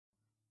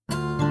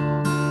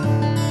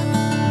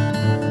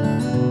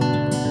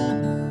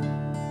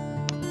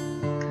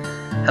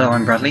Hello,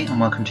 I'm Bradley and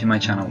welcome to my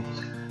channel.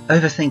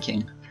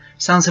 Overthinking.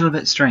 Sounds a little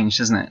bit strange,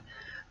 doesn't it?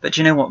 But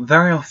do you know what?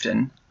 Very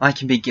often I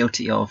can be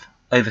guilty of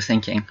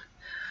overthinking.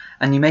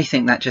 And you may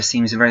think that just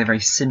seems a very, very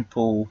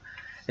simple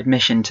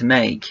admission to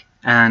make,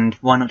 and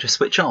why not just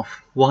switch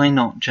off? Why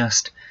not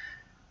just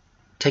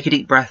take a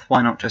deep breath?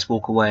 Why not just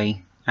walk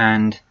away?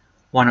 And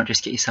why not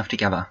just get yourself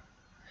together?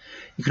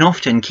 You can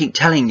often keep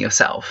telling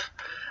yourself,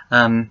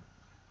 why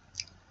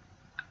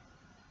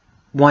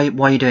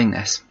are you doing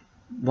this?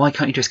 Why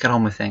can't you just get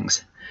on with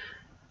things?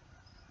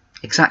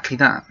 Exactly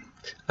that.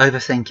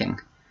 Overthinking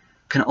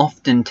can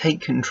often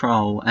take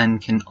control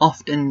and can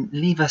often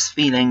leave us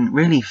feeling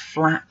really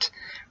flat,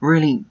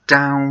 really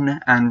down,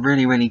 and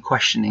really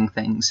questioning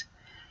things.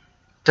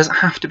 Does it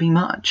have to be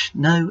much?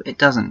 No, it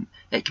doesn't.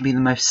 It can be the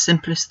most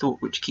simplest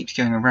thought which keeps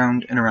going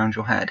around and around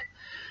your head.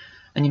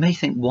 And you may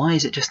think, why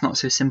is it just not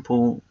so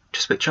simple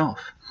to switch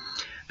off?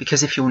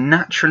 Because if you're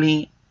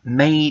naturally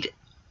made,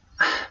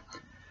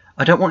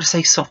 I don't want to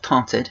say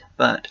soft-hearted,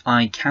 but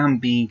I can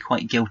be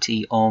quite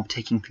guilty of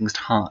taking things to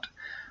heart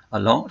a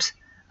lot.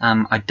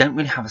 I don't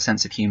really have a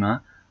sense of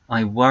humour.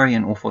 I worry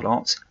an awful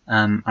lot.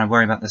 I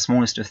worry about the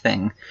smallest of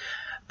things.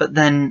 But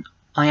then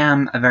I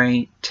am a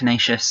very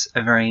tenacious,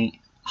 a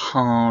very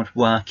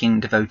hard-working,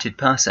 devoted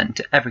person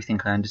to everything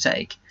I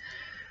undertake.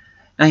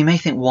 Now you may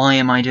think, why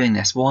am I doing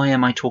this? Why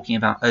am I talking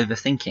about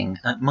overthinking?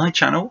 At my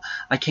channel,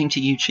 I came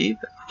to YouTube,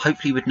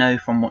 hopefully you would know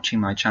from watching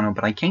my channel,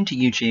 but I came to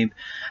YouTube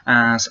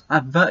as a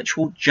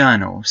virtual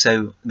journal,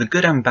 so the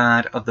good and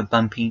bad of the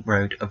bumpy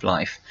road of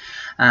life.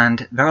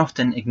 And very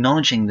often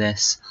acknowledging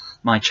this,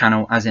 my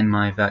channel as in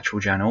my virtual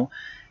journal,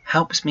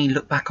 helps me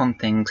look back on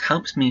things,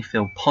 helps me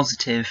feel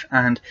positive,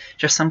 and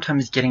just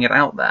sometimes getting it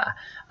out there.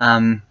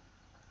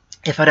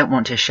 If I don't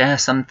want to share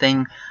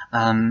something,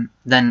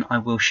 then I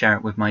will share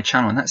it with my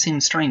channel. And that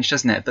seems strange,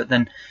 doesn't it? But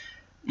then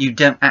you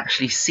don't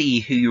actually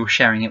see who you're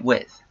sharing it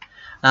with.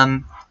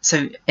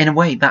 So in a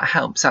way, that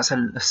helps. That's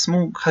a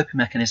small coping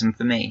mechanism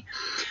for me.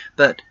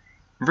 But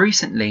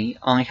recently,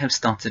 I have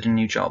started a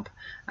new job,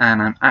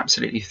 and I'm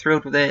absolutely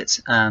thrilled with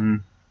it.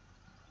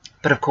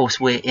 But of course,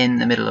 we're in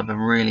the middle of a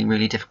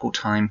really difficult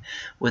time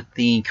with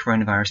the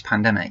coronavirus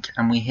pandemic,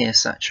 and we hear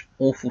such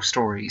awful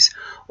stories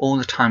all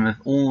the time of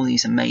all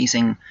these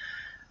amazing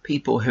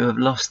people who have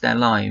lost their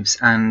lives.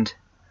 And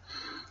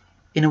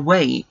in a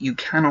way, you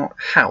cannot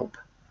help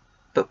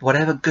but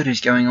whatever good is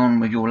going on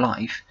with your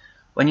life,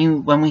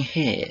 when we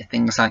hear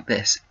things like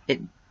this, it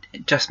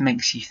just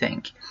makes you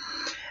think.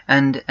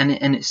 And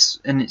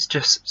it's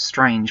just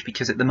strange,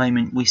 because at the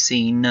moment we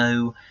see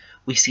no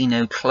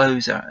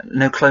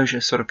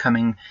closure sort of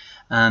coming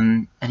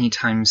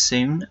anytime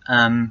soon.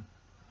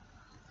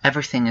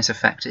 Everything is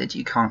affected.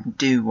 You can't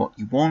do what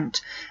you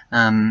want,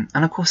 and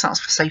of course that's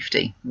for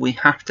safety. We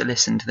have to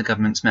listen to the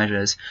government's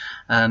measures,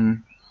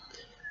 and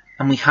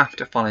we have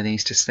to follow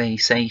these to stay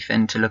safe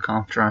and to look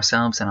after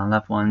ourselves and our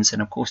loved ones,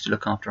 and of course to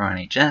look after our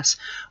NHS.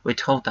 We're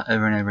told that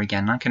over and over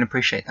again, and I can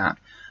appreciate that.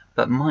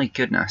 But my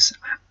goodness,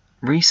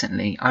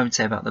 recently, I would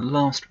say about the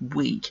last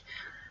week,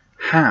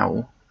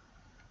 how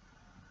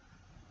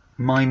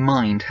my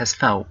mind has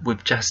felt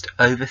with just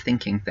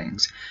overthinking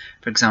things.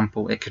 For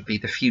example, it could be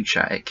the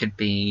future. It could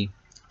be,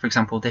 for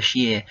example, this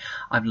year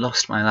I've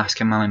lost my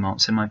Alaskan Malamute,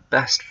 so my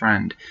best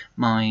friend,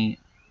 my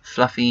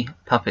fluffy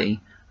puppy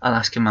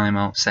Alaskan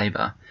Malamute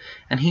Sabre,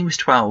 and he was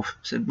 12,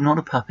 so not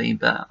a puppy,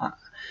 but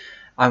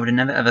I would have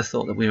never ever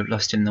thought that we would have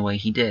lost him the way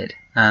he did.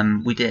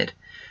 We did,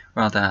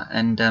 rather,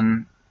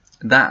 and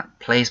that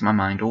plays my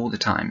mind all the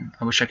time.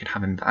 I wish I could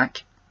have him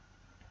back.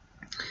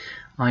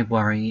 I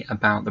worry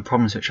about the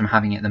problems which I'm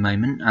having at the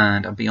moment,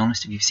 and I'll be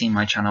honest, if you've seen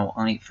my channel,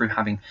 through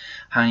having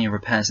hernia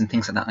repairs and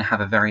things like that, I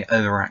have a very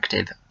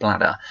overactive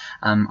bladder.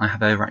 I have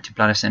overactive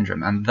bladder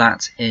syndrome, and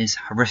that is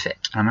horrific.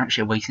 I'm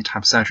actually waiting to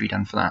have surgery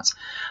done for that,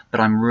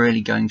 but I'm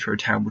really going through a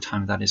terrible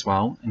time with that as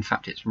well. In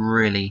fact, it's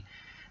really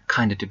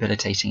kind of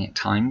debilitating at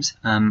times.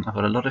 I've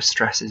got a lot of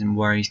stresses and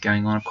worries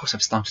going on. Of course,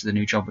 I've started a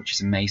new job, which is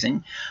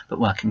amazing,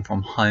 but working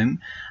from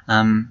home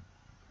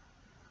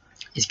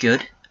is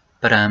good,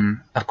 but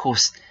of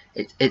course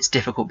it's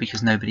difficult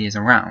because nobody is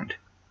around.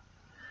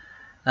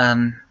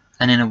 And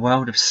in a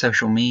world of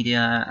social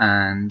media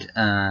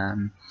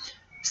and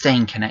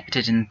staying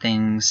connected in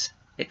things,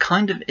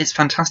 it's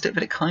fantastic,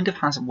 but it kind of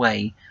has a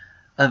way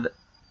of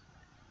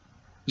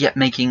yet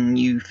making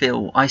you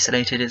feel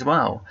isolated as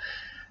well,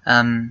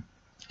 in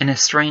a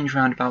strange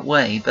roundabout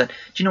way. But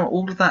do you know what?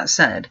 All of that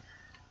said,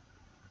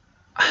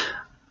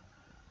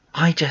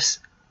 I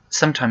just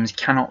sometimes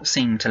cannot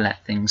seem to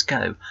let things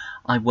go.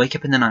 I wake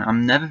up in the night.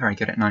 I'm never very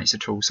good at nights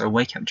at all, so I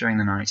wake up during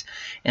the night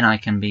and I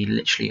can be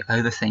literally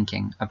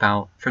overthinking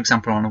about, for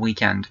example, on a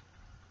weekend.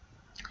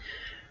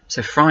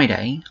 So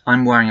Friday,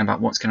 I'm worrying about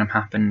what's going to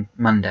happen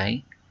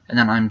Monday, and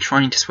then I'm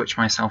trying to switch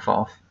myself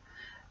off.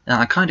 And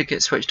I kind of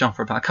get switched off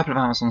for about a couple of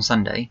hours on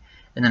Sunday,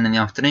 and then in the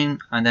afternoon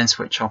I then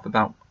switch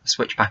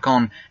back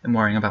on and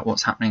worrying about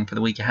what's happening for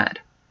the week ahead.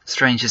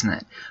 Strange, isn't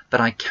it?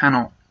 But I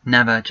cannot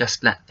never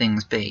just let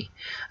things be.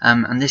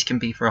 And this can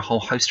be for a whole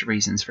host of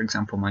reasons. For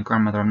example, my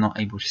grandmother, I'm not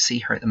able to see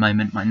her at the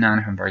moment. My nan,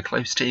 who I'm very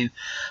close to,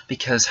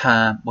 because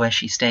where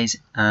she stays,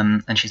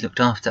 and she's looked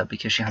after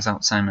because she has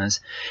Alzheimer's.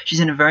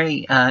 She's in a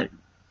very,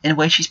 in a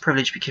way, she's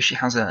privileged because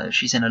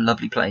she's in a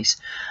lovely place,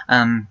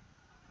 and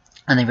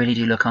they really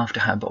do look after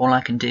her. But all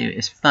I can do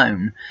is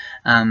phone,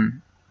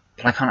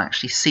 but I can't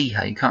actually see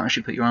her. You can't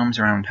actually put your arms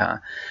around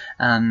her,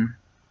 and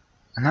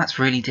that's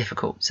really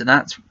difficult. So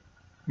that's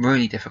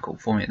really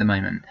difficult for me at the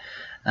moment,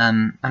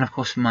 and of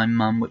course for my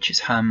mum, which is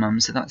her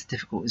mum, so that's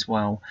difficult as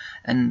well,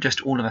 and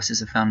just all of us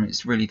as a family,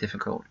 it's really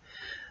difficult.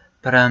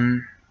 But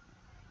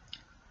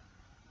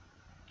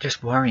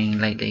just worrying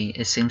lately,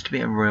 it seems to be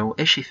a real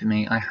issue for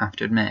me, I have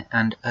to admit,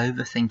 and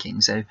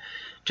overthinking. So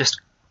just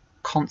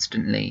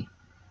constantly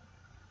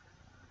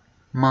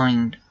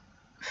mind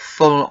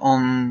full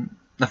on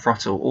the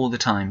throttle all the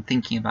time,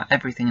 thinking about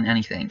everything and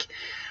anything.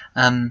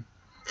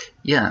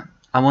 Yeah,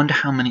 I wonder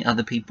how many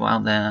other people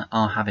out there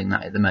are having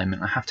that at the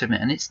moment, I have to admit,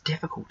 and it's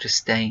difficult to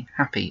stay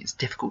happy, it's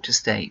difficult to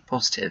stay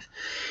positive.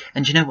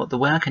 And you know what, the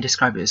way I can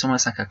describe it is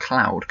almost like a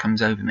cloud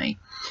comes over me.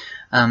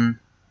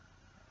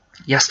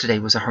 Yesterday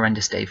was a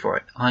horrendous day for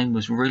it. I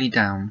was really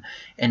down,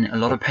 in a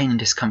lot of pain and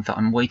discomfort.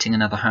 I'm waiting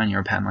another hernia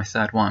repair, my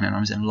third one, and I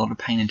was in a lot of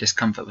pain and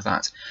discomfort with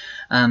that.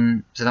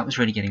 So that was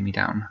really getting me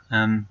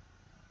down.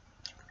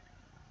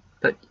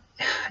 But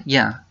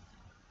yeah,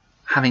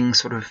 having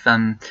sort of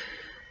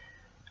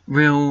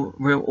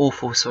real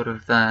awful sort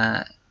of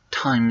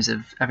times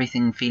of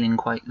everything feeling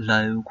quite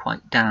low,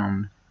 quite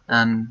down,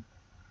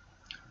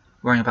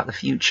 worrying about the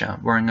future,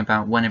 worrying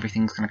about when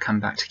everything's going to come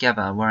back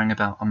together, worrying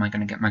about, am I going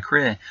to get my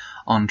career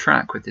on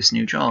track with this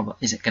new job?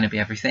 Is it going to be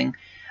everything?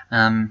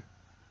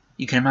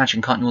 You can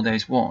imagine, can't you, all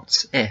those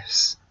what's,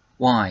 ifs,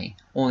 why,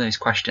 all those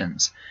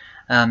questions.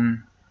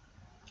 So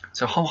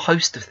a whole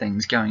host of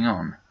things going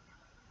on.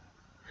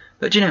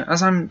 But you know,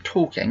 as I'm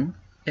talking,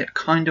 it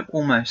kind of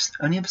almost,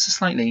 only ever so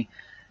slightly,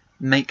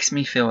 makes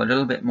me feel a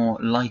little bit more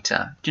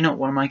lighter. Do you know what,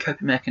 one of my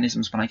coping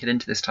mechanisms when I get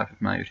into this type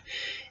of mode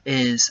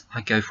is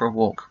I go for a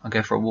walk. I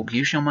go for a walk,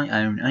 usually on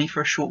my own, only for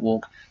a short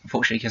walk,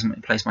 unfortunately because I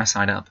place my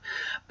side up,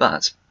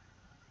 but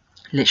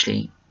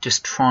literally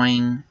just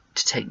trying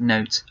to take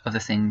note of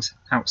the things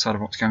outside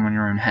of what's going on in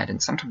your own head.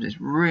 And sometimes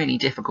it's really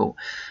difficult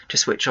to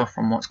switch off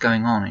from what's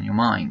going on in your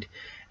mind,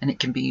 and it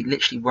can be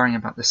literally worrying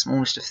about the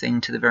smallest of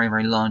things to the very,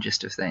 very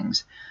largest of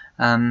things.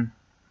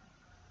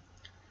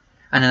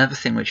 And another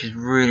thing which is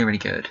really, really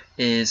good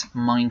is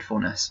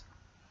mindfulness.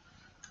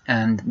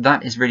 And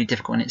that is really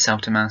difficult in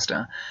itself to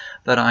master.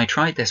 But I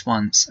tried this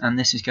once, and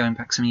this is going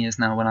back some years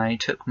now, when I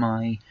took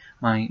my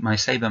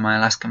Sabre, my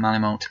Alaska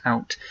Malamute,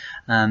 out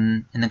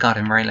in the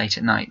garden very late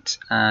at night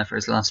for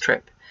his last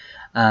trip.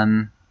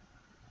 And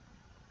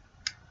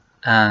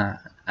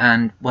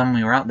when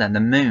we were out there, the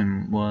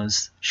moon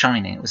was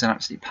shining. It was an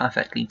absolutely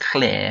perfectly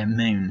clear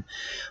moon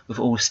with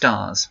all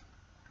stars.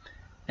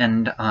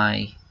 And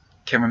I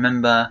can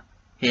remember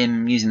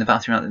him using the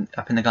bathroom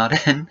up in the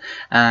garden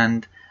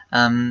and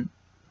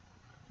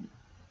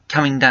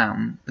coming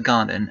down the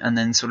garden and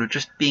then sort of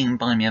just being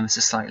by me ever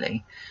so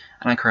slightly,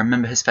 and I can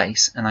remember his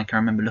face, and I can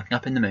remember looking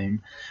up in the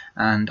moon,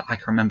 and I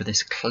can remember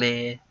this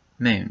clear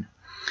moon.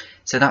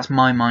 So that's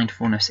my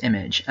mindfulness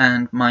image,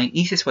 and my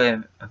easiest way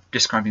of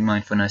describing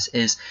mindfulness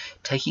is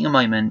taking a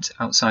moment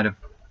outside of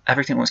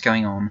everything that's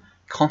going on,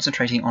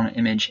 concentrating on an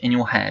image in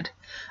your head.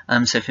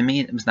 So for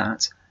me it was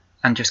that,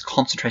 and just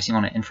concentrating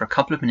on it, and for a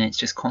couple of minutes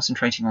just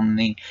concentrating on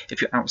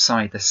if you're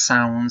outside, the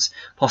sounds,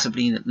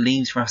 possibly the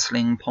leaves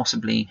rustling,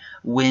 possibly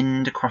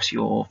wind across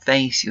your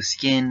face, your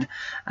skin,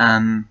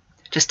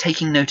 just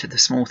taking note of the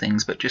small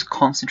things, but just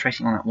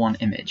concentrating on that one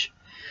image.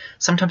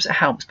 Sometimes it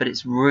helps, but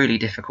it's really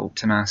difficult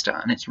to master,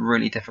 and it's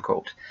really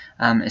difficult.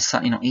 It's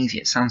certainly not easy.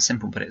 It sounds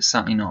simple, but it's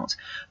certainly not.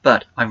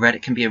 But I read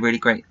it can be a really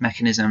great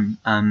mechanism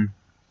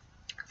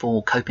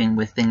for coping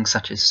with things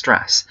such as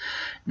stress.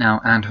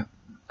 Now, and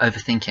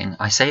overthinking.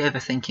 I say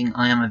overthinking,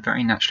 I am a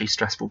very naturally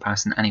stressful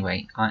person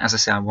anyway. As I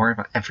say, I worry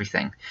about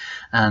everything.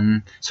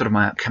 Sort of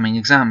my upcoming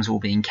exams all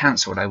being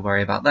cancelled, I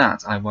worry about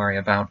that. I worry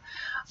about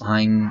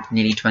I'm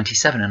nearly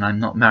 27 and I'm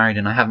not married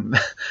and I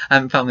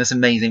haven't found this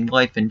amazing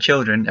wife and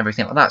children,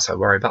 everything like that, so I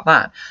worry about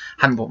that.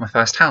 Haven't bought my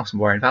first house, I'm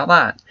worried about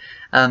that.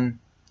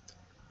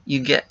 You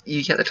get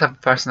the type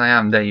of person I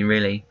am, don't you,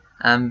 really?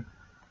 And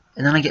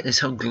then I get this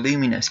whole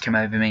gloominess come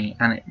over me,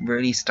 and it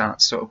really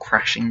starts sort of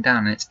crashing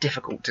down, and it's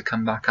difficult to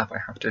come back up, I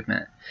have to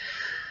admit.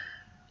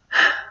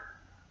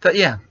 But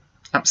yeah,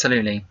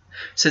 absolutely.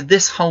 So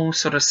this whole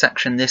sort of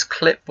section, this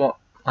clip, what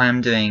I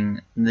am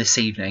doing this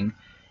evening,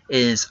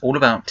 is all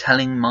about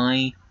telling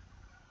my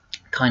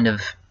kind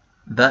of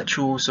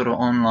virtual sort of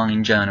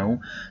online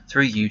journal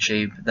through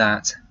YouTube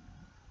that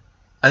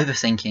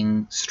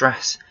overthinking,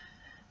 stress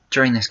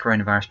during this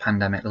coronavirus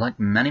pandemic, like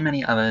many,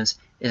 many others,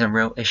 is a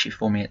real issue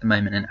for me at the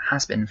moment, and it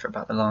has been for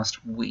about the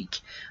last week.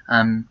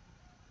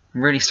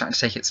 really starting to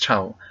take its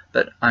toll.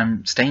 But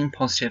I'm staying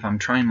positive, I'm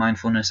trying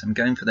mindfulness, I'm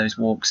going for those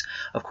walks,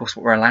 of course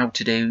what we're allowed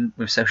to do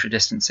with social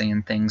distancing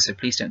and things, so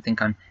please don't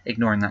think I'm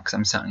ignoring that, because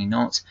I'm certainly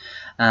not.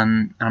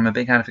 And I'm a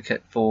big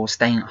advocate for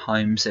staying at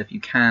home, so if you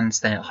can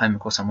stay at home,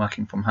 of course I'm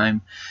working from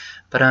home.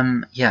 But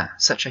yeah,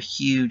 such a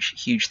huge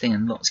thing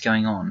and lots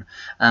going on.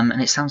 And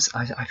it sounds,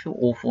 I feel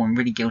awful and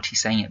really guilty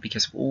saying it,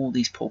 because of all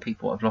these poor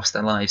people have lost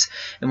their lives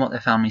and what their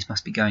families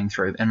must be going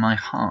through. And my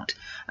heart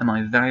and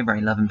my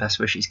very love and best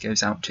wishes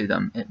goes out to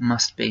them. It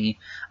must be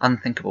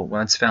unthinkable.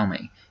 Words fail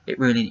me. It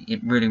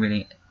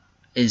really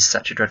is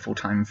such a dreadful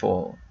time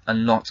for a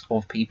lot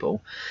of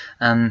people.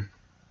 In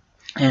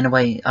a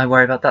way, I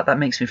worry about that. That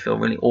makes me feel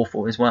really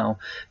awful as well,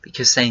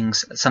 because saying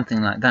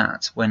something like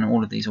that when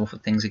all of these awful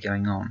things are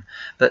going on.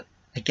 But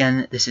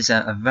again, this is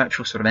a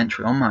virtual sort of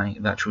entry on my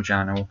virtual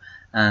journal.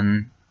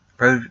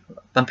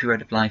 Bumpy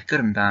road of life,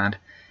 good and bad.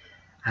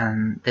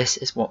 And this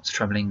is what's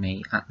troubling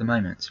me at the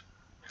moment.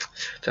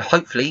 So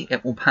hopefully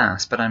it will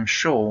pass, but I'm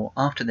sure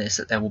after this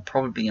that there will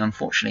probably,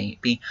 unfortunately,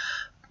 be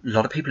a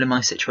lot of people in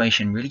my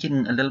situation really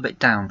getting a little bit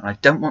down. I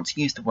don't want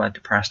to use the word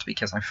depressed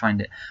because I find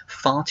it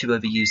far too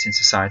overused in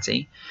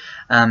society.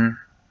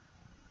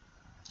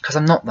 Because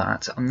I'm not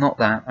that,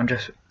 I'm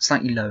just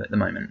slightly low at the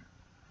moment.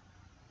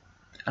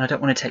 And I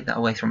don't want to take that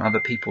away from other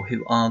people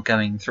who are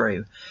going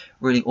through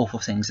really awful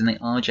things and they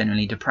are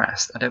generally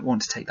depressed. I don't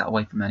want to take that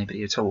away from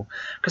anybody at all,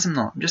 because I'm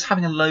not. I'm just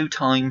having a low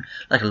time,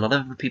 like a lot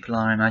of other people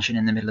are, I imagine,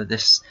 in the middle of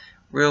this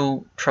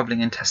real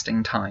troubling and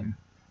testing time.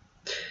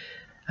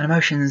 And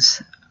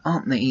emotions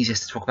aren't the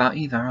easiest to talk about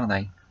either, are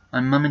they?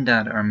 My mum and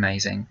dad are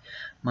amazing.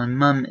 My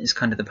mum is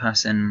kind of the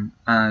person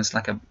as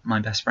like my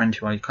best friend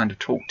who I kind of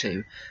talk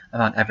to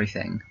about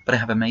everything. But I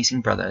have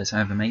amazing brothers, I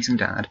have an amazing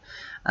dad,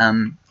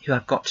 who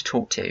I've got to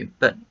talk to.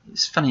 But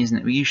it's funny, isn't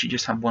it? We usually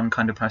just have one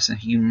kind of person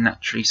who you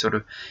naturally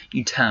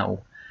you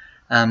tell.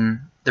 The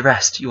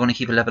rest, you want to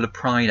keep a level of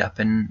pride up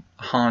and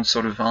hard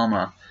sort of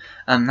armour.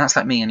 That's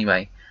like me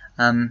anyway.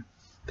 But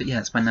yeah,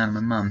 it's my nan and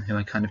my mum who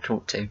I kind of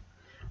talk to.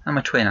 And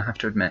my twin, I have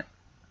to admit.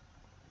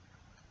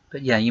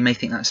 But yeah, you may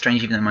think that's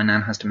strange even though my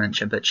nan has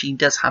dementia, but she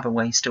does have a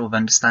way still of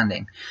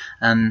understanding.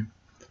 And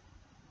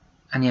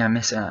yeah, I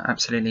miss her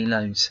absolutely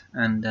loads,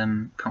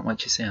 and can't wait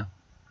to see her.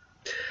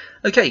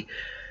 Okay,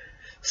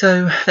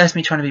 so there's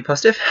me trying to be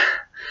positive.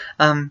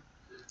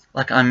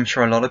 Like I'm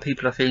sure a lot of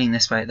people are feeling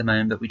this way at the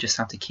moment, but we just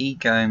have to keep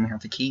going, we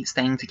have to keep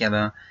staying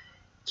together,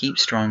 keep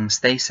strong,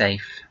 stay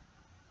safe.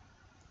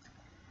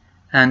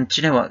 And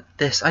do you know what?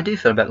 I do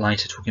feel a bit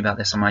lighter talking about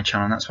this on my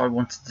channel, and that's why I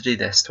wanted to do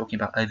this, talking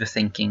about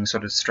overthinking,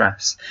 sort of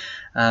stress.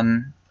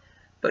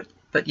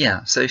 But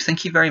yeah, so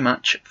thank you very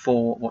much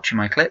for watching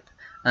my clip.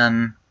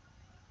 And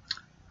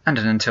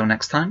until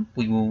next time,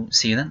 we will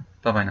see you then.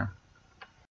 Bye bye now.